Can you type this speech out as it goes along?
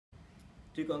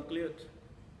To conclude,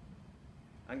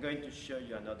 I'm going to show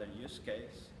you another use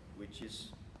case which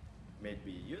is may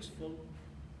be useful.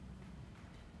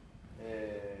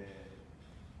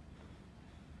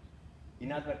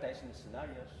 In advertising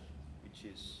scenarios, which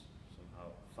is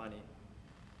somehow funny.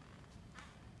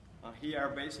 Here,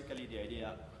 basically, the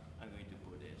idea, I'm going to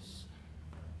put this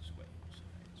way.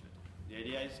 So the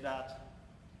idea is that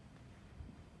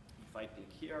if I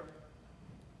click here,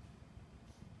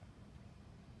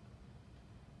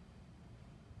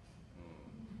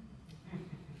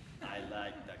 I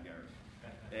like that girl.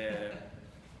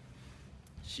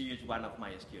 She is one of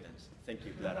my students. Thank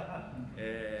you, Clara.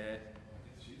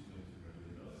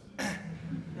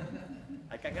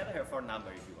 I can get her phone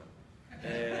number if you want.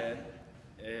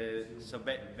 So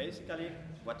basically,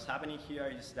 what's happening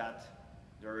here is that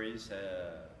there is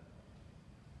a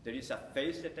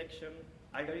face detection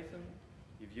algorithm.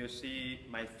 If you see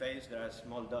my face, there are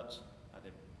small dots at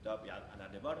the top and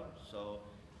at the bottom. So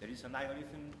there is an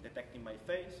algorithm detecting my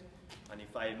face, and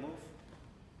if I move,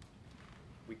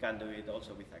 we can do it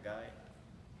also with a guy.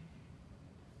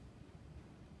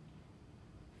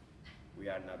 We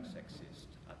are not sexist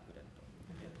at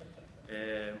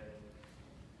Kurento.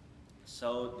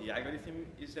 So the algorithm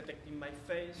is detecting my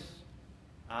face,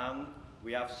 and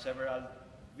we have several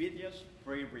videos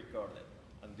pre-recorded.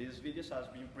 And these videos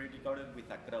have been pre-recorded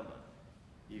with a chroma.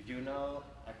 If you know,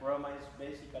 a chroma is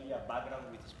basically a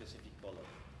background with a specific color,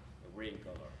 a green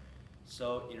color.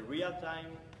 So in real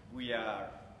time, we are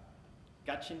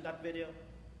catching that video,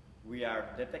 we are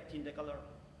detecting the color,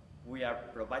 we are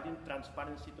providing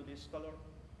transparency to this color.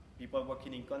 People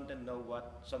working in content know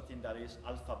what something that is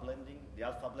alpha blending. The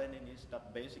alpha blending is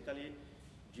that basically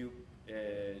you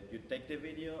take the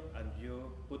video and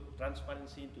you put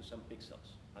transparency into some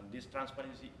pixels. And this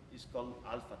transparency is called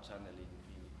alpha channeling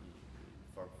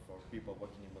for people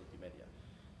working in multimedia.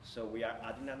 So we are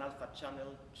adding an alpha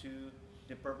channel to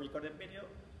the pre-recorded video,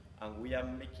 and we are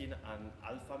making an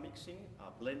alpha mixing,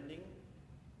 a blending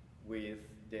with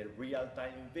the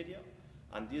real-time video.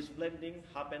 And this blending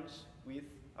happens with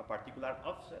a particular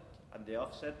offset, and the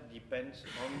offset depends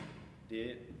on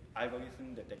the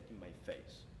algorithm detecting my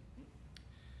face.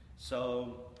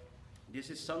 So this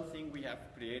is something we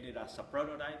have created as a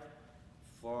prototype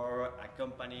for a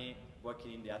company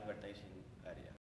working in the advertising